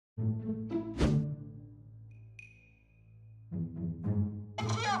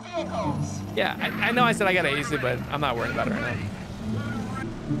Yeah, I know I said I gotta ace it, but I'm not worried about it right now.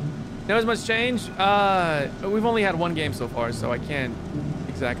 No as much change? We've only had one game so far, so I can't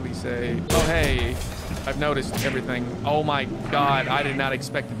exactly say, oh, hey, I've noticed everything. Oh my God, I did not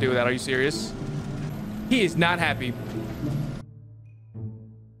expect to do that. Are you serious? He is not happy.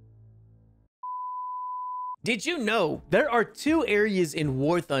 Did you know there are two areas in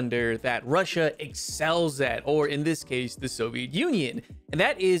War Thunder that Russia excels at, or in this case, the Soviet Union? And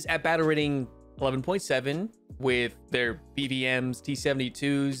that is at battle rating 11.7 with their BVMs,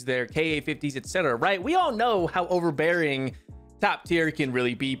 T-72s, their Ka-50s, etc. Right? We all know how overbearing top tier can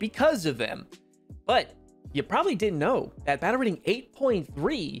really be because of them. But you probably didn't know that battle rating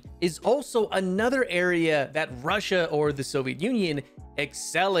 8.3 is also another area that Russia or the Soviet Union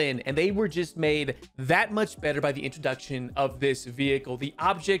excel in, and they were just made that much better by the introduction of this vehicle, the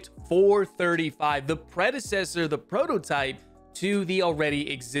Object 435, the predecessor, the prototype to the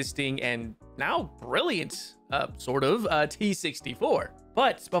already existing and now brilliant sort of T-64.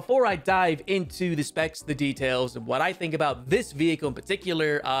 But before I dive into the specs, the details, and what I think about this vehicle in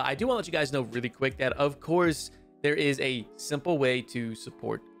particular, I do want to let you guys know really quick that, of course, there is a simple way to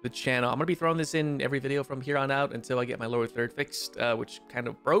support the channel. I'm going to be throwing this in every video from here on out until I get my lower third fixed, which kind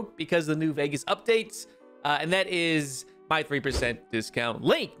of broke because of the new Vegas updates. And that is my 3% discount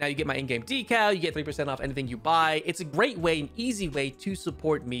link. Now you get my in-game decal, you get 3% off anything you buy. It's a great way, an easy way to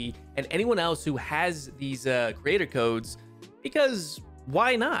support me and anyone else who has these creator codes, because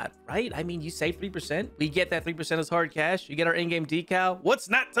why not, right? I mean, you save 3%, we get that 3% as hard cash, you get our in-game decal. What's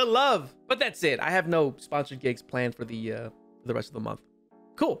not to love? But that's it. I have no sponsored gigs planned for the rest of the month.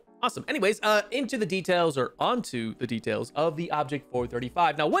 Cool, awesome. Anyways, into the details, or onto the details of the Object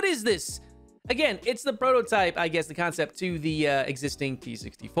 435. Now, what is this? Again, it's the prototype, I guess, the concept to the existing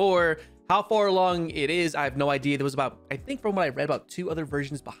T-64. How far along it is, I have no idea. There was about, I think from what I read, about 2 other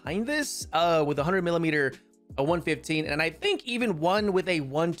versions behind this, with 100mm, a 115, and I think even one with a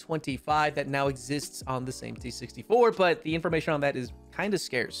 125 that now exists on the same T-64, but the information on that is kind of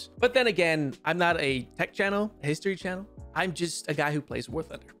scarce. But then again, I'm not a tech channel, a history channel. I'm just a guy who plays War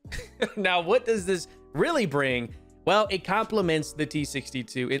Thunder. Now, what does this really bring? Well, it complements the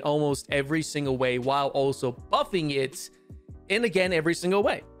T-62 in almost every single way, while also buffing it in, again, every single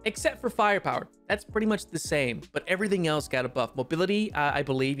way, except for firepower. That's pretty much the same, but everything else got a buff. Mobility, I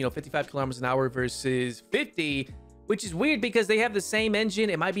believe, 55 kilometers an hour versus 50, which is weird because they have the same engine.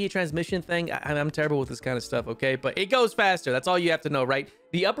 It might be a transmission thing. I'm terrible with this kind of stuff, okay? But it goes faster. That's all you have to know, right?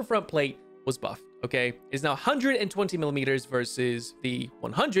 The upper front plate was buffed, okay? It's now 120 millimeters versus the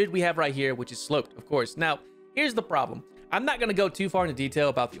 100 we have right here, which is sloped, of course. Now, here's the problem. I'm not going to go too far into detail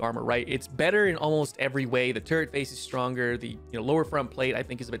about the armor, right? It's better in almost every way. The turret face is stronger. The lower front plate, I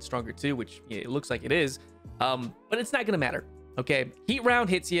think, is a bit stronger too, which it looks like it is. But it's not going to matter, okay? Heat round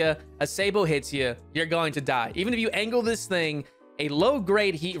hits you, a Sabo hits you, you're going to die. Even if you angle this thing, a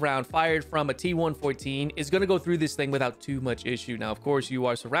low-grade heat round fired from a T-114 is going to go through this thing without too much issue. Now, of course, you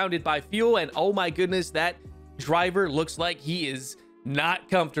are surrounded by fuel, and oh my goodness, that driver looks like he is not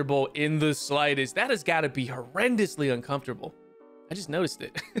comfortable in the slightest. That has got to be horrendously uncomfortable. I just noticed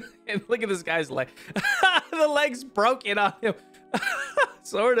it. And look at this guy's leg. The leg's broken on him.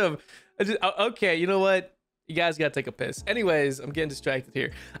 Sort of. Okay, you know what? You guys got to take a piss. Anyways, I'm getting distracted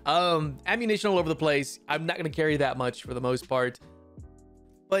here. Ammunition all over the place. I'm not going to carry that much for the most part.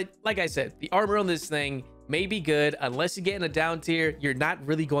 But like I said, the armor on this thing may be good. Unless you get in a down tier, you're not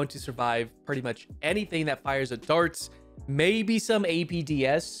really going to survive pretty much anything that fires at darts. Maybe some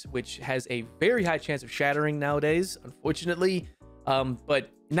APDS, which has a very high chance of shattering nowadays, unfortunately, but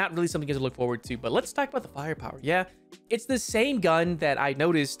not really something to look forward to. But let's talk about the firepower. Yeah, it's the same gun that I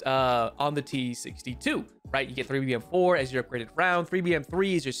noticed on the T-62, right? You get 3BM4 as your upgraded round,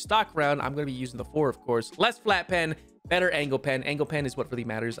 3BM3 is your stock round. I'm going to be using the 4, of course. Less flat pen, better angle pen. Angle pen is what really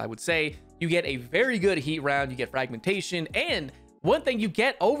matters, I would say. You get a very good heat round, you get fragmentation, and one thing you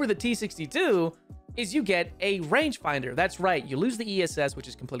get over the T-62 is you get a rangefinder. That's right, you lose the ESS, which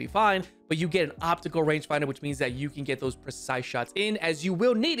is completely fine, but you get an optical rangefinder, which means that you can get those precise shots in, as you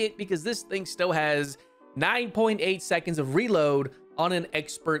will need it, because this thing still has 9.8 seconds of reload on an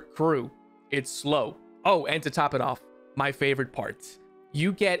expert crew. It's slow. Oh, and to top it off, my favorite part.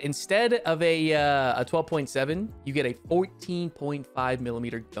 You get, instead of a 12.7, you get a 14.5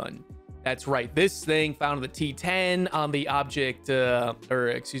 millimeter gun. That's right, this thing found on the T10, on the Object, or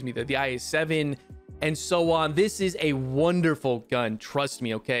excuse me, the IA-7, and so on. This is a wonderful gun, trust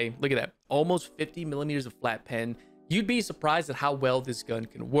me, okay? Look at that, almost 50 millimeters of flat pen. You'd be surprised at how well this gun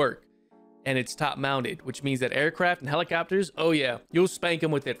can work. and it's top mounted, which means that aircraft and helicopters, oh yeah, you'll spank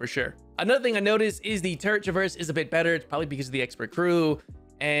them with it for sure. Another thing I noticed is the turret traverse is a bit better. It's probably because of the expert crew.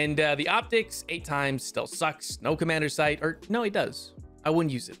 And the optics, 8 times, still sucks. No commander sight, or no, it does. I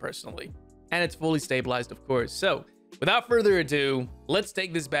wouldn't use it personally. And it's fully stabilized, of course. So without further ado, let's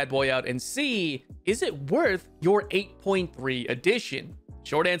take this bad boy out and see, is it worth your 8.3 edition?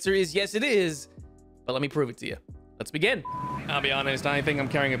 Short answer is yes, it is. But let me prove it to you. Let's begin. I'll be honest, I think I'm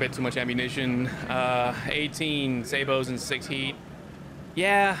carrying a bit too much ammunition. 18 sabos and 6 heat.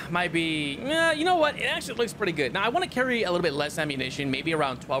 Yeah, might be. You know what? It actually looks pretty good. Now, I want to carry a little bit less ammunition, maybe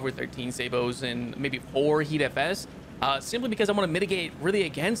around 12 or 13 sabos and maybe 4 heat FS, simply because I want to mitigate really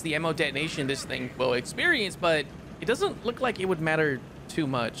against the ammo detonation this thing will experience, but it doesn't look like it would matter too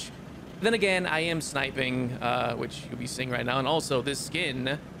much. Then again, I am sniping, which you'll be seeing right now, and also this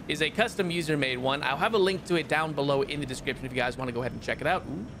skin is a custom user-made one. I'll have a link to it down below in the description if you guys want to go ahead and check it out.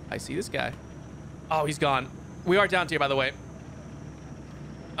 Ooh, I see this guy. Oh, he's gone. We are down tier, by the way.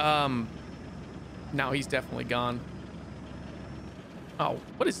 No, he's definitely gone. Oh,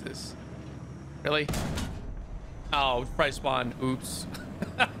 what is this? Really? Oh, price spawn. Oops.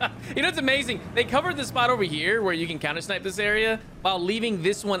 You know, it's amazing. They covered the spot over here where you can counter snipe this area while leaving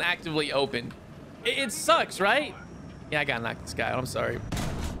this one actively open. It sucks, right? Yeah, I gotta knock this guy out. I'm sorry.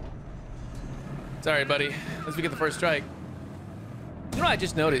 Sorry, buddy. Let's get the first strike. You know what I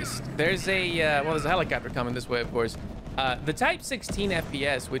just noticed? There's a, well, there's a helicopter coming this way, of course. The Type 16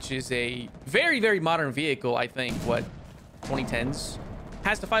 FPS, which is a very, very modern vehicle, I think, what, 2010s,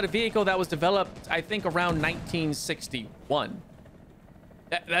 has to fight a vehicle that was developed, I think, around 1961.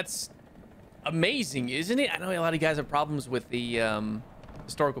 That's amazing, isn't it? I know a lot of you guys have problems with the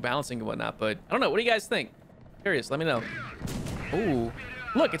historical balancing and whatnot, but I don't know. What do you guys think? Curious, let me know. Ooh,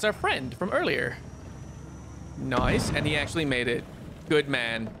 look, it's our friend from earlier. Nice, and he actually made it. Good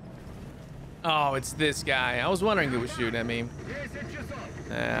man. Oh, it's this guy. I was wondering who was shooting at me.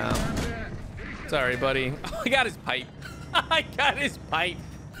 Yeah. Sorry, buddy. Oh, I got his pipe. I got his pipe.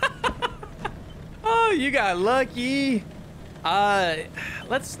 Oh, you got lucky.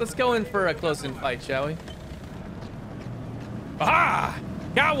 Let's go in for a close-in fight, shall we? Ah,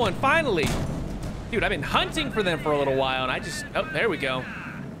 got one finally. Dude, I've been hunting for them for a little while, and I just, oh, there we go.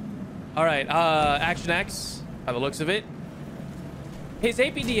 All right, Action X, by the looks of it. His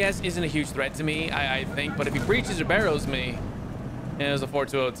APDS isn't a huge threat to me, I think, but if he breaches or barrows me, yeah, it was a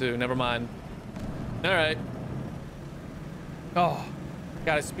 4202, never mind. All right. Oh,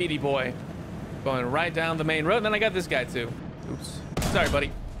 got a speedy boy. Going right down the main road, and then I got this guy too. Oops. Sorry,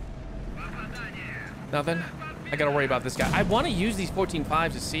 buddy. Nothing. I gotta worry about this guy. I want to use these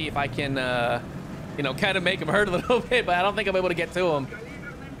 14.5s to see if I can, you know, kind of make him hurt a little bit, but I don't think I'm able to get to him.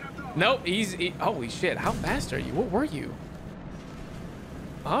 Nope, holy shit, how fast are you? What were you?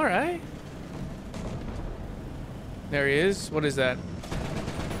 All right. There he is. What is that?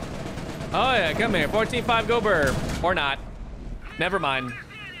 Oh yeah, come here. 14.5 go burr. Or not. Never mind.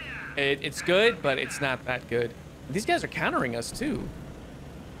 It's good, but it's not that good. These guys are countering us too.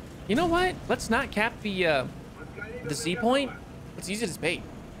 You know what? Let's not cap the C point. Let's use it as bait.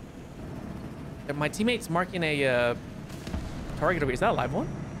 My teammate's marking a target over here. Is that a live one?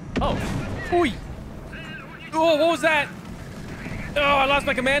 Oh. Oi. Oh, what was that? Oh, I lost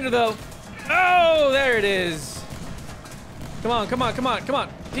my commander though. Oh, there it is. Come on, come on, come on, come on.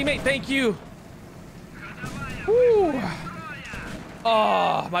 Teammate, thank you. Woo.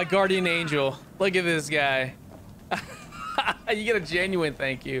 Oh, my guardian angel. Look at this guy. You get a genuine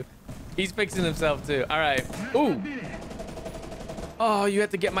thank you. He's fixing himself too. All right. Ooh. Oh, you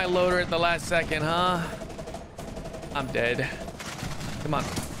have to get my loader at the last second, huh? I'm dead. Come on.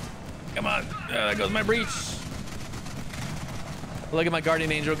 Come on. There goes my breach. Look at my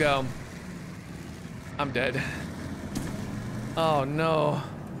guardian angel go. I'm dead. Oh no.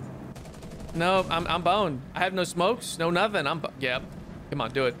 Nope, I'm boned. I have no smokes, no nothing. Yep. Come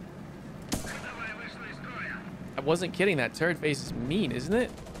on, do it. I wasn't kidding. That turret face is mean, isn't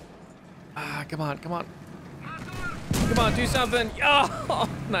it? Ah, come on, come on. Come on, do something. Oh,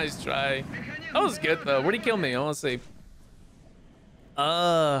 nice try. That was good though. Where'd he kill me? I want to see.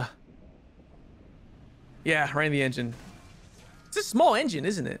 Yeah, right in the engine. It's a small engine,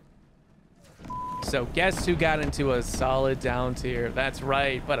 isn't it? So guess who got into a solid down tier? That's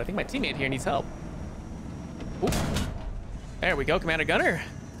right, but I think my teammate here needs help. Ooh. There we go, Commander Gunner.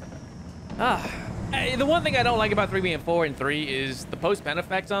 Hey, the one thing I don't like about 3 being 4 and 3 is the post-pen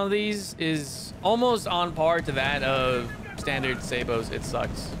effect on these is almost on par to that of standard Sabos. It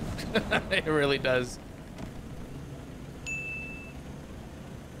sucks. It really does.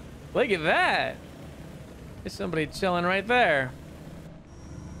 Look at that. There's somebody chilling right there.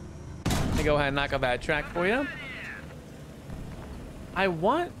 me go ahead and knock off that track for you. I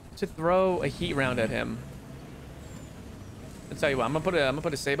want to throw a heat round at him. I'll tell you what, I'm gonna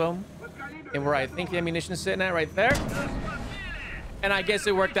put a Sabo in where I think the ammunition is sitting at, right there. And I guess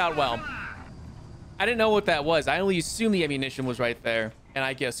it worked out well. I didn't know what that was. I only assumed the ammunition was right there, and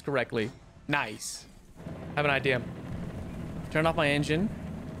I guessed correctly. Nice. I have an idea. Turn off my engine,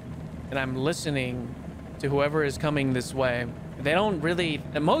 and I'm listening to whoever is coming this way. They don't really,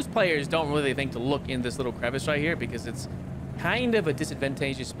 most players don't really think to look in this little crevice right here because it's kind of a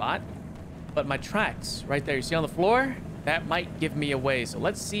disadvantageous spot. But my tracks right there, you see on the floor? That might give me away. So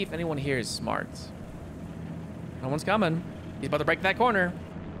let's see if anyone here is smart. No one's coming. He's about to break that corner.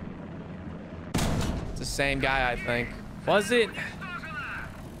 It's the same guy, I think. Was it?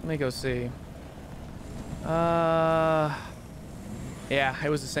 Let me go see. Yeah, it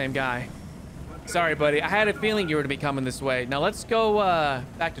was the same guy. Sorry, buddy. I had a feeling you were to be coming this way. Now let's go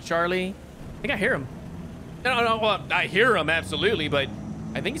back to Charlie. I think I hear him. No, well, I hear him, absolutely, but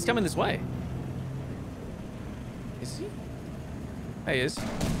I think he's coming this way. Is he? There he is.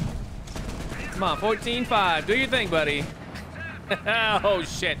 Come on, 14-5. Do your thing, buddy. Oh,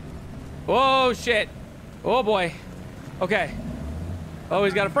 shit. Oh, shit. Oh, boy. Okay. Oh,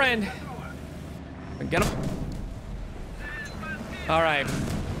 he's got a friend. Get him. All right.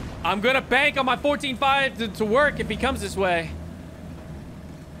 I'm going to bank on my 14-5 to work if he comes this way.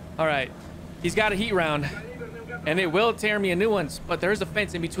 All right. He's got a heat round. And it will tear me a new one, but there's a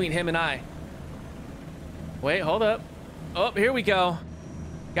fence in between him and I. Wait, hold up. Oh, here we go.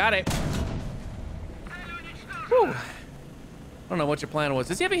 Got it. Whew. I don't know what your plan was.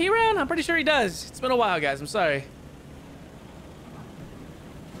 Does he have a heat round? I'm pretty sure he does. It's been a while, guys. I'm sorry.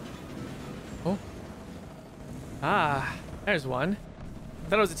 Oh. Ah, there's one. I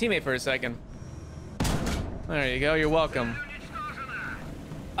thought it was a teammate for a second. There you go. You're welcome.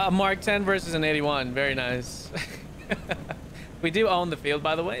 A Mark 10 versus an 81. Very nice. We do own the field,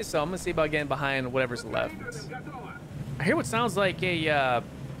 by the way, so I'm gonna see about getting behind whatever's left. I hear what sounds like a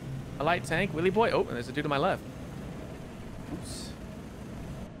light tank. Willy boy. Oh, and there's a dude to my left. Oops.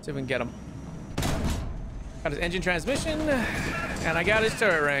 See if we can get him. Got his engine transmission, and I got his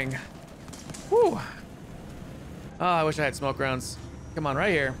turret ring. Whew. Oh, I wish I had smoke rounds. Come on,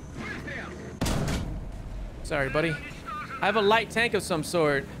 right here. Sorry, buddy. I have a light tank of some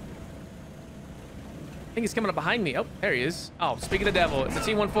sort. I think he's coming up behind me. Oh, there he is. Oh, speaking of the devil, it's a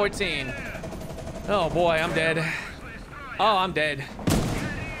T-114. Oh, boy, I'm dead. Oh, I'm dead.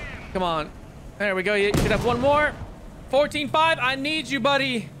 Come on. There we go. You should have one more. 14-5. I need you,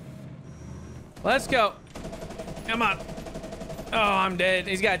 buddy. Let's go. Come on. Oh, I'm dead.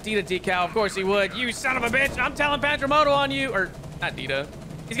 He's got Dita decal. Of course he would. You son of a bitch. I'm telling Pantramoto on you. Or, not Dita.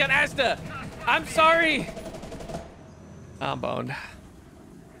 He's got Asta. I'm sorry. I'm boned.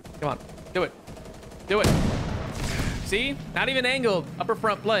 Come on. Do it. Do it. See? Not even angled. Upper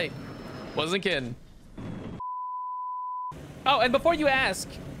front plate. Wasn't kidding. Oh, and before you ask,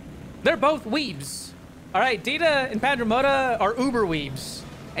 they're both weebs. All right, Dita and Pandramoda are uber weebs.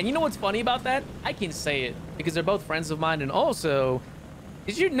 And you know what's funny about that? I can say it because they're both friends of mine. And also,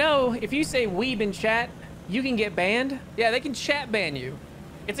 did you know if you say weeb in chat, you can get banned? Yeah, they can chat ban you.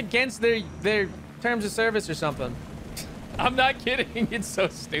 It's against their terms of service or something. I'm not kidding. It's so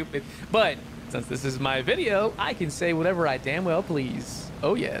stupid. But since this is my video, I can say whatever I damn well please.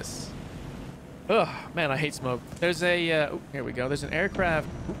 Oh, yes. Oh, man, I hate smoke. There's a... oh, here we go. There's an aircraft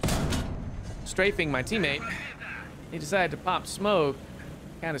strafing my teammate. He decided to pop smoke.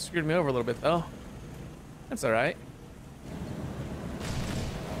 Kind of screwed me over a little bit, though. That's all right.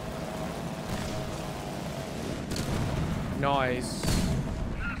 Nice.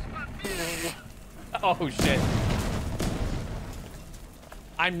 Oh, shit.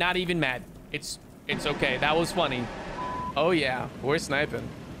 I'm not even mad. It's okay. That was funny. Oh, yeah. We're sniping.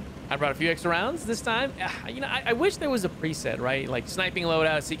 I brought a few extra rounds this time. You know, I wish there was a preset, right? Like sniping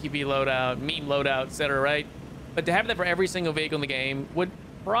loadout, CQB loadout, meme loadout, etc., right? But to have that for every single vehicle in the game would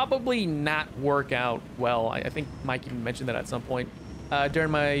probably not work out well. I think Mike even mentioned that at some point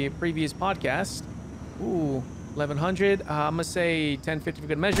during my previous podcast. Ooh, 1100. I'm gonna say 1050 for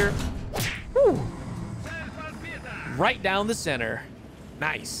good measure. Woo. Right down the center.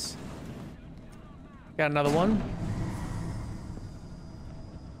 Nice. Got another one.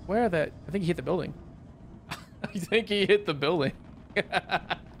 Where that? I think he hit the building. I think he hit the building.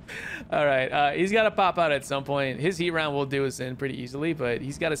 All right, he's got to pop out at some point. His heat round will do us in pretty easily, but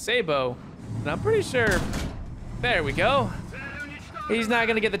he's got a Sabo, and I'm pretty sure. There we go. He's not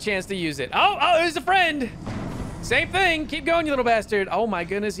gonna get the chance to use it. Oh, there's a friend. Same thing. Keep going, you little bastard. Oh my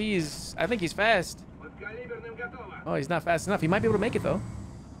goodness, I think he's fast. Oh, he's not fast enough. He might be able to make it though.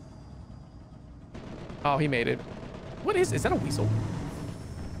 Oh, he made it. What is that a weasel?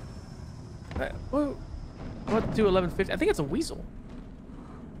 Whoa. I'm up to 1150. I think it's a weasel.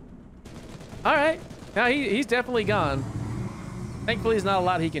 All right. Now he's definitely gone. Thankfully, there's not a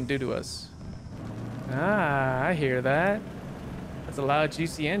lot he can do to us. Ah, I hear that. That's a loud,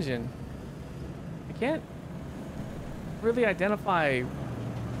 juicy engine. I can't really identify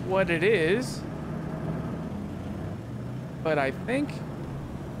what it is, but I think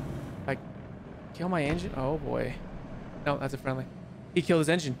if I kill my engine. Oh boy. No, that's a friendly. He killed his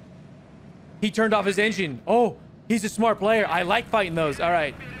engine. He turned off his engine. Oh, he's a smart player. I like fighting those. All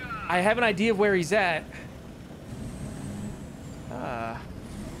right. I have an idea of where he's at. Ah,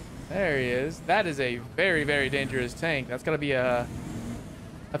 there he is. That is a very, very dangerous tank. That's got to be a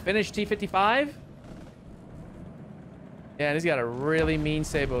finished T-55. Yeah, and he's got a really mean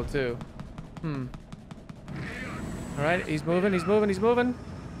sabo too. All right, he's moving, he's moving, he's moving.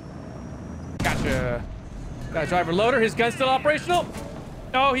 Gotcha. Got a driver loader. His gun's still operational.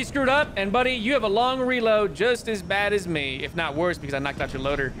 Oh, he screwed up. And buddy, you have a long reload just as bad as me, if not worse, because I knocked out your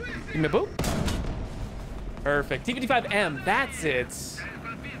loader. Give me a boop. Perfect. T-55M, that's it.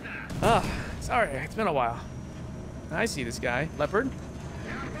 Oh, sorry, it's been a while. I see this guy. Leopard.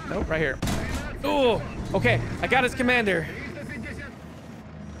 Nope, right here. Oh, okay, I got his commander.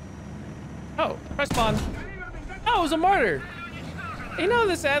 Oh, press spawn. Oh, it was a martyr. You know,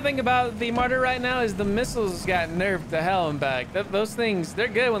 the sad thing about the martyr right now is the missiles got nerfed to hell and back. Those things, they're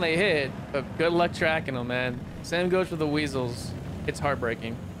good when they hit, but good luck tracking them, man. Same goes for the weasels. It's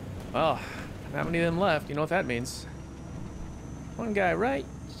heartbreaking. Well, not many of them left. You know what that means. One guy right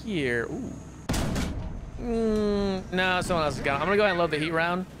here. Ooh. No, someone else has got him. I'm gonna go ahead and load the heat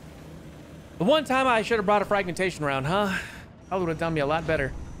round. The one time I should have brought a fragmentation round, huh? Probably would have done me a lot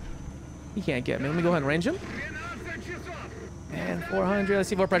better. He can't get me. Let me go ahead and range him. And 400. Let's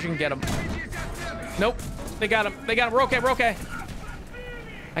see if more pressure can get him. Nope. They got him. They got him. We're okay. We're okay.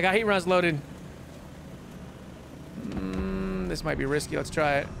 I got heat rounds loaded. This might be risky. Let's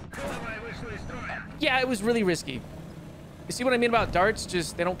try it. Yeah, it was really risky. You see what I mean about darts?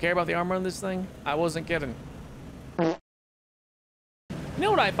 Just, they don't care about the armor on this thing? I wasn't kidding. You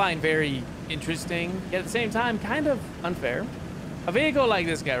know what I find very interesting, yet at the same time kind of unfair? A vehicle like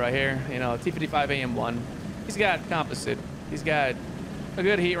this guy right here, you know, T-55AM1, he's got composite. He's got a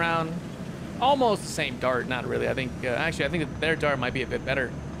good heat round, almost the same dart, not really. I think, actually, I think that their dart might be a bit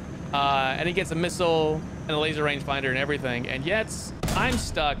better. And he gets a missile and a laser rangefinder and everything, and yet I'm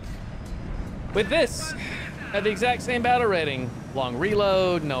stuck with this at the exact same battle rating. Long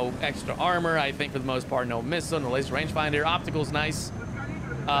reload, no extra armor, I think for the most part, no missile, no laser rangefinder. Optical's nice.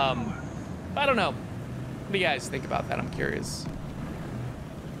 I don't know. What do you guys think about that? I'm curious.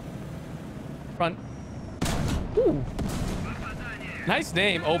 Front. Ooh. Nice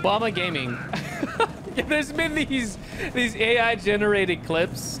name, Obama Gaming. There's been these AI generated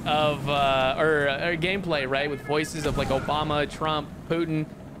clips of or gameplay, right, with voices of like Obama, Trump, Putin.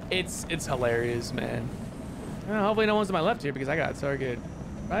 It's hilarious, man. Well, hopefully no one's to my left here because I got target.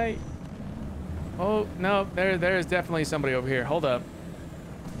 Right? Oh no, there's definitely somebody over here. Hold up.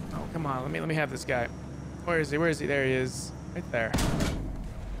 Oh come on, let me have this guy. Where is he? Where is he? There he is. Right there.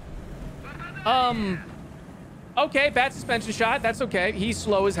 Okay, bad suspension shot. That's okay. He's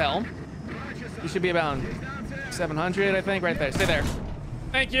slow as hell. He should be about 700, I think, right there. Stay there.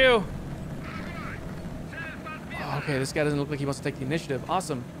 Thank you. Oh, okay, this guy doesn't look like he wants to take the initiative.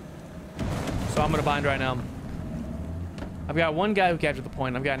 Awesome. So I'm gonna bind right now. I've got one guy who captured the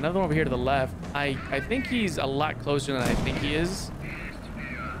point. I've got another one over here to the left. I think he's a lot closer than I think he is.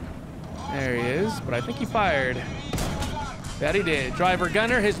 There he is, but I think he fired. That he did. Driver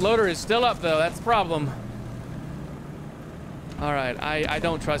gunner, his loader is still up though. That's the problem. All right, I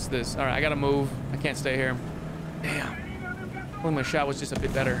don't trust this. All right, I gotta move. I can't stay here. Damn. Only my shot was just a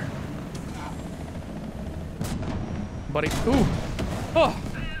bit better. Buddy, ooh. Oh,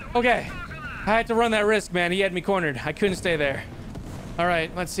 okay. I had to run that risk, man. He had me cornered. I couldn't stay there. All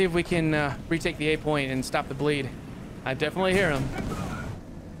right, let's see if we can retake the A point and stop the bleed. I definitely hear him.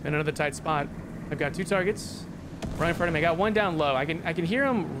 In another tight spot. I've got two targets right in front of me. I got one down low. I can hear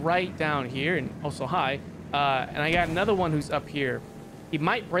him right down here and also high. And I got another one who's up here. He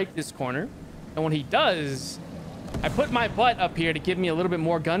might break this corner. And when he does, I put my butt up here to give me a little bit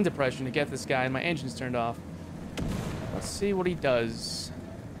more gun depression to get this guy, and my engine's turned off. Let's see what he does.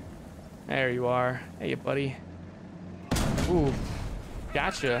 There you are. Hey, buddy. Ooh,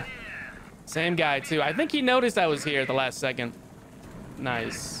 gotcha. Same guy, too. I think he noticed I was here at the last second.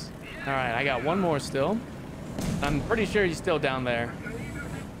 Nice. All right, I got one more still. I'm pretty sure he's still down there.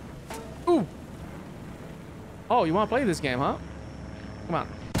 Ooh. Oh, you want to play this game, huh? Come on.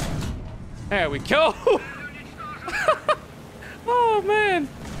 There we go. Oh, man.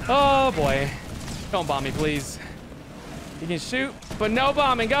 Oh, boy. Don't bomb me, please. You can shoot, but no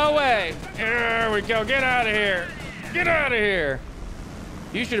bombing. Go away. There we go. Get out of here. Get out of here.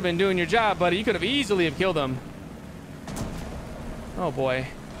 You should have been doing your job, buddy. You could have easily have killed him. Oh, boy.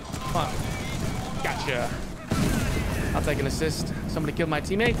 Come on. Gotcha. I'll take an assist. Somebody killed my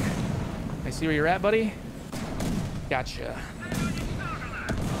teammate. I see where you're at, buddy. Gotcha.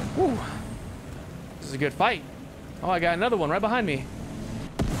 Whew. This is a good fight. Oh, I got another one right behind me.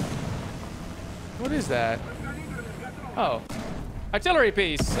 What is that? Oh. Artillery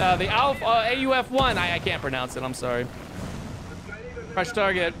piece. The Alpha AUF-1. I can't pronounce it. I'm sorry. Fresh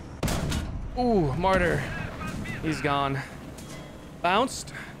target. Ooh, martyr. He's gone.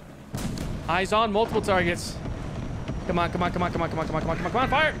 Bounced. Eyes on multiple targets. Come on, come on, come on, come on, come on, come on, come on, come on, come on,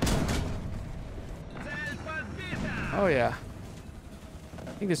 fire! Oh, yeah.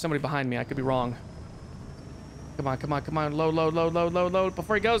 I think there's somebody behind me. I could be wrong. Come on, come on, come on. Load, load, load, load, load, load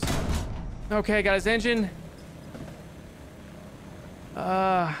before he goes. Okay, got his engine.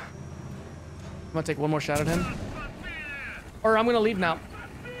 I'm gonna take one more shot at him. Or I'm gonna leave now.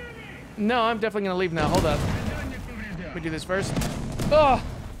 No, I'm definitely gonna leave now. Hold up. Let me do this first. Oh!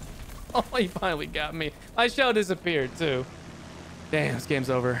 Oh, he finally got me. My shell disappeared, too. Damn, this game's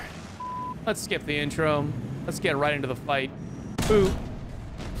over. Let's skip the intro. Let's get right into the fight. Ooh.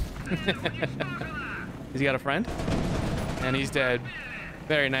 Has he got a friend? And he's dead.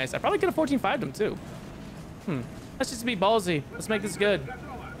 Very nice. I probably could have 14-5'd him, too. Let's just be ballsy. Let's make this good.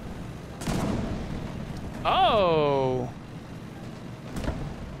 Oh.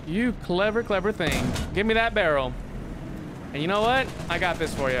 You clever, clever thing. Give me that barrel. And you know what? I got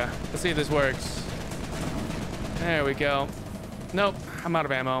this for you. Let's see if this works. There we go. Nope, I'm out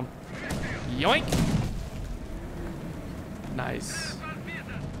of ammo. Yoink! Nice.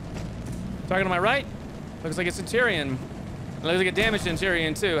 Target on my right. Looks like a Centurion. It looks like a damaged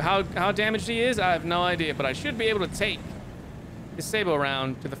Centurion too. How damaged he is, I have no idea, but I should be able to take his Sabo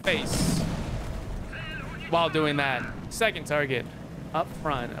round to the face while doing that. Second target up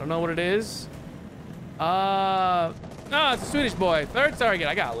front. I don't know what it is. No, it's a Swedish boy. Third target.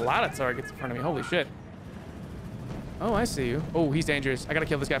 I got a lot of targets in front of me. Holy shit. Oh, I see you. Oh, he's dangerous. I gotta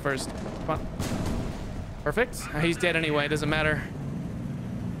kill this guy first. Come on. Perfect. He's dead anyway. It doesn't matter.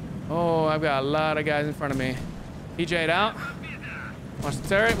 Oh, I've got a lot of guys in front of me. EJ'd out. Watch the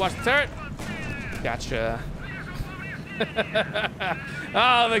turret. Watch the turret. Gotcha.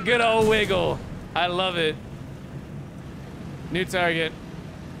 Oh, the good old wiggle. I love it. New target.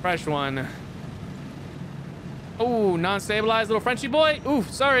 Fresh one. Oh, non-stabilized little Frenchy boy. Ooh,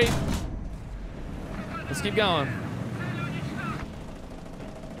 sorry. Let's keep going.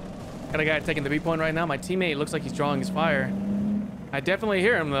 Got a guy taking the B point right now. My teammate looks like he's drawing his fire. I definitely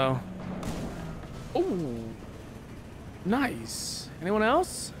hear him though. Ooh, nice. Anyone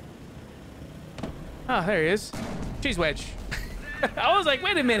else? Ah, there he is. Cheese wedge. I was like,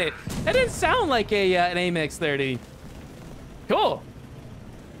 wait a minute. That didn't sound like an AMX-30. Cool.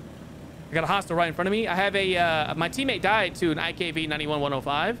 I got a hostile right in front of me. I have a, my teammate died to an IKV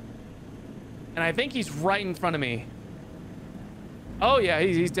 91-105. And I think he's right in front of me. Oh yeah,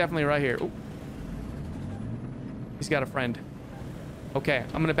 he's definitely right here. Ooh. He's got a friend. Okay,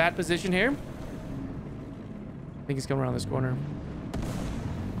 I'm in a bad position here. I think he's coming around this corner.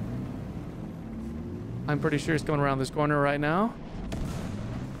 I'm pretty sure he's coming around this corner right now.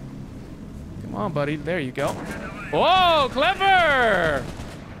 Come on, buddy. There you go. Whoa, clever!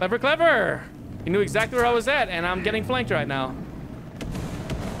 Clever, clever. He knew exactly where I was at, and I'm getting flanked right now.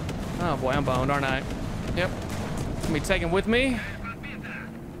 Oh boy, I'm boned, aren't I? Yep. Let me take him with me.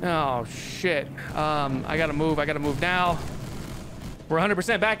 Oh shit. I gotta move now. We're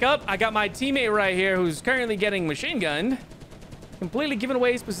 100% back up. I got my teammate right here who's currently getting machine gunned. Completely giving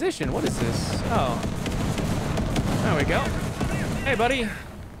away his position. What is this? Oh. There we go. Hey, buddy.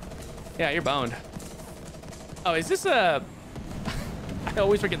 Yeah, you're boned. Oh, is this a... I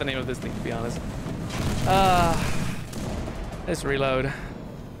always forget the name of this thing, to be honest. Let's reload.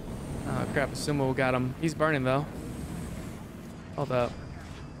 Oh, crap. Sumo got him. He's burning, though. Hold up.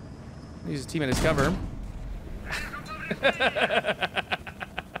 Use his teammate as cover.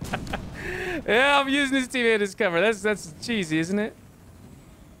 Yeah, I'm using his teammate as cover. That's cheesy, isn't it?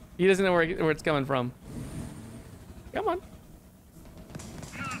 He doesn't know where it's coming from. Come on.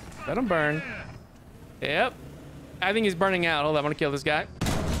 Let him burn. Yep. I think he's burning out. Hold on, I'm gonna kill this guy.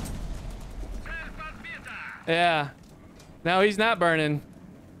 Yeah. No, he's not burning.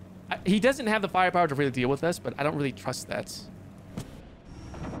 He doesn't have the firepower to really deal with us, but I don't really trust that.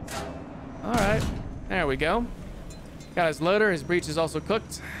 All right. There we go. Got his loader. His breach is also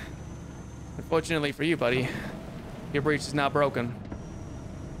cooked. Unfortunately for you, buddy, your breach is now broken.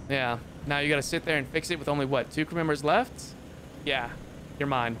 Yeah, now you gotta sit there and fix it with only, what, 2 crew members left? Yeah, you're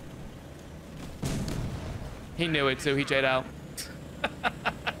mine. He knew it, too. He J'd out.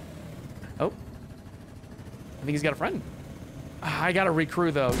 Oh. I think he's got a friend. I gotta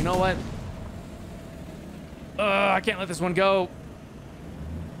recrew, though. You know what? I can't let this one go.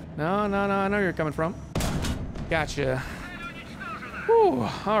 No, no, no. I know you're coming from. Gotcha. Whew.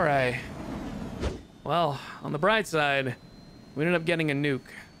 All right. Well, on the bright side, we ended up getting a nuke.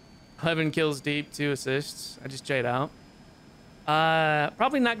 11 kills deep, 2 assists. I just J'd out.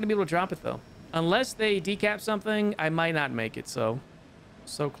 Probably not going to be able to drop it, though. Unless they decap something, I might not make it, so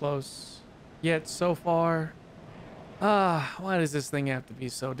close. Yet so far. Why does this thing have to be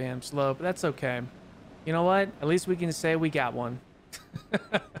so damn slow? But that's okay. You know what? At least we can say we got one.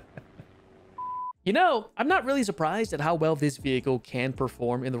 You know, I'm not really surprised at how well this vehicle can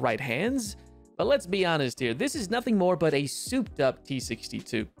perform in the right hands. But let's be honest here, this is nothing more but a souped-up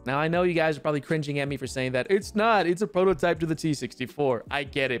T-62. Now, I know you guys are probably cringing at me for saying that. It's not. It's a prototype to the T-64. I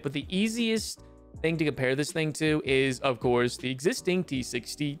get it. But the easiest thing to compare this thing to is, of course, the existing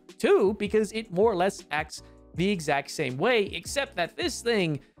T-62, because it more or less acts the exact same way, except that this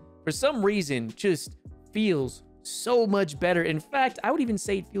thing, for some reason, just feels so much better. In fact, I would even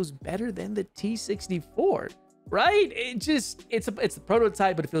say it feels better than the T-64. Right? It's a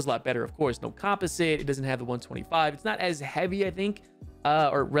prototype, but it feels a lot better. Of course, no composite. It doesn't have the 125. It's not as heavy, I think,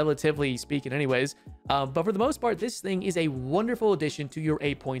 or relatively speaking anyways. But for the most part, this thing is a wonderful addition to your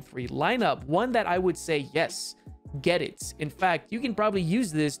 8.3 lineup. One that I would say, yes, get it. In fact, you can probably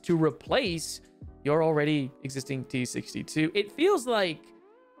use this to replace your already existing T-62. It feels like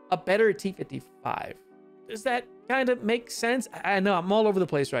a better T-55. Does that kind of make sense? I know I'm all over the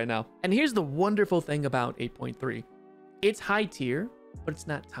place right now. And here's the wonderful thing about 8.3. It's high tier, but it's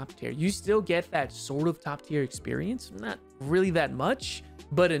not top tier. You still get that sort of top tier experience. Not really that much,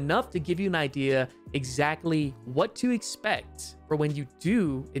 but enough to give you an idea exactly what to expect for when you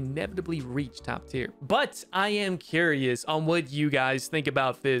do inevitably reach top tier. But I am curious on what you guys think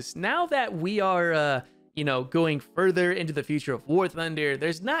about this. Now that we are, you know, going further into the future of War Thunder,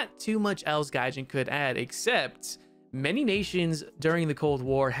 there's not too much else Gaijin could add, except many nations during the Cold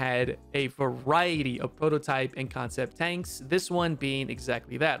War had a variety of prototype and concept tanks, this one being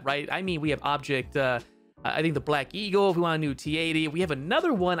exactly that, right? I mean, we have Object, I think the Black Eagle, if we want a new T-80. We have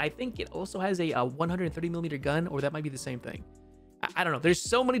another one, I think it also has a 130mm gun, or that might be the same thing. I don't know. There's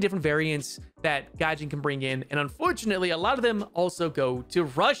so many different variants that Gaijin can bring in, and unfortunately, a lot of them also go to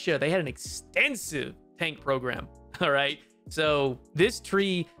Russia. They had an extensive tank program. All right, so this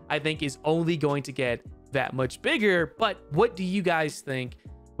tree I think is only going to get that much bigger. But what do you guys think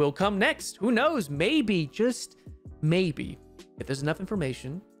will come next? Who knows? Maybe, just maybe, if there's enough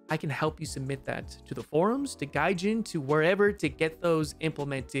information, I can help you submit that to the forums, to Gaijin, to wherever, to get those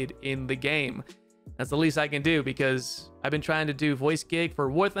implemented in the game. That's the least I can do, because I've been trying to do voice gig for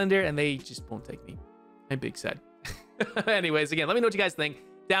War Thunder and they just won't take me. I'm big sad. Anyways, again, let me know what you guys think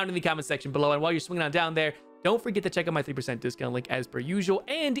down in the comment section below. And while you're swinging on down there, don't forget to check out my 3% discount link as per usual.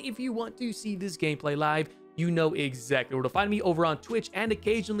 And if you want to see this gameplay live, you know exactly where to find me over on Twitch and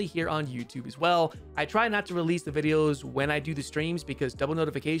occasionally here on YouTube as well. I try not to release the videos when I do the streams because double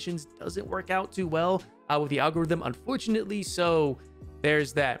notifications doesn't work out too well with the algorithm, unfortunately. So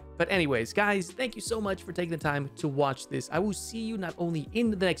there's that. But anyways, guys, thank you so much for taking the time to watch this. I will see you not only in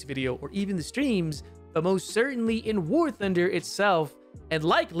the next video or even the streams, but most certainly in War Thunder itself, and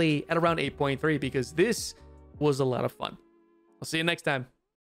likely at around 8.3, because this was a lot of fun. I'll see you next time.